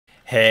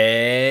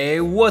Hey,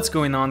 what's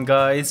going on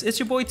guys? It's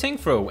your boy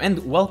Tink, and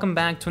welcome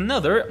back to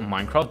another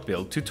Minecraft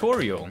build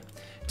tutorial.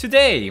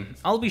 Today,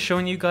 I'll be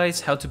showing you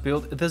guys how to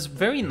build this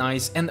very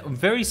nice and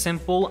very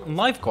simple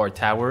lifeguard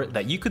tower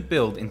that you could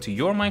build into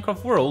your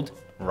Minecraft world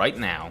right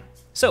now.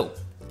 So,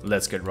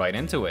 let's get right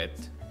into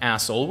it.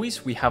 As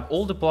always, we have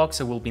all the blocks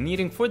that we'll be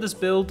needing for this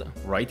build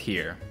right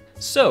here.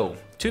 So,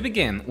 to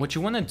begin, what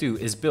you want to do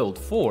is build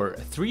 4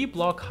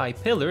 3-block high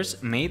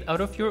pillars made out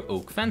of your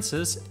oak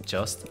fences,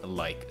 just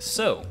like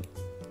so.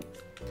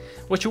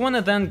 What you want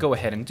to then go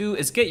ahead and do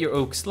is get your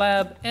oak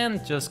slab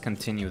and just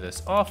continue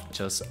this off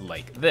just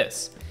like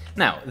this.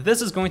 Now,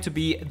 this is going to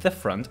be the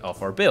front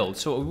of our build,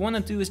 so what we want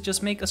to do is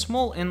just make a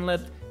small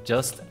inlet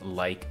just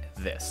like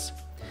this.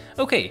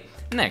 Okay,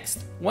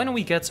 next, why don't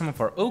we get some of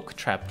our oak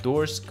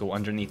trapdoors, go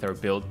underneath our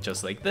build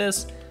just like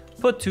this,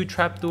 put 2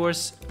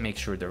 trapdoors, make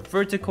sure they're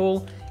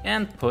vertical,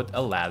 and put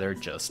a ladder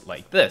just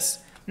like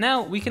this.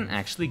 Now we can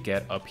actually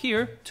get up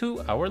here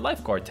to our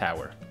lifeguard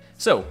tower.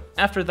 So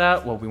after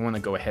that, what we want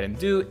to go ahead and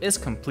do is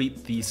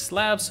complete these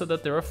slabs so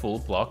that they're a full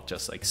block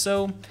just like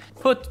so.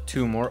 Put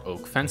 2 more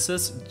oak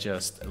fences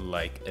just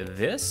like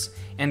this.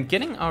 And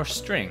getting our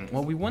string,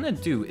 what we want to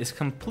do is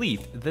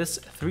complete this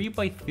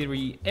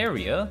 3x3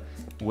 area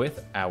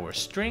with our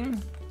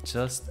string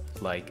just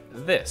like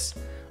this.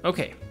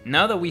 Okay,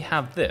 now that we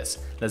have this,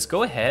 let's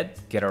go ahead,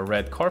 get our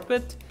red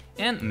carpet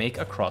and make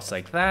a cross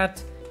like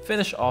that.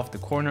 Finish off the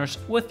corners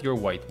with your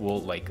white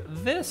wool like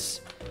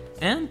this,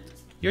 and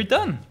you're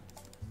done.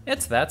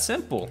 It's that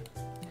simple.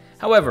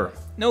 However,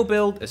 no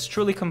build is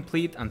truly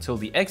complete until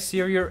the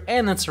exterior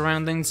and its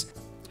surroundings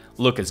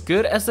look as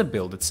good as the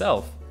build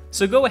itself.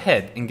 So go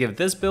ahead and give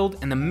this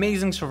build an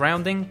amazing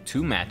surrounding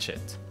to match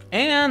it.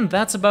 And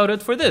that's about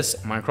it for this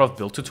Minecraft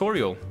build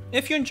tutorial.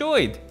 If you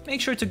enjoyed,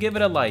 make sure to give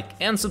it a like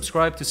and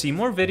subscribe to see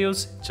more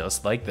videos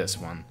just like this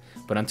one.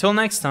 But until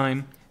next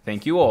time,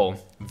 thank you all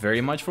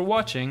very much for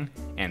watching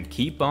and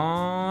keep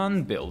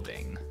on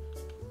building.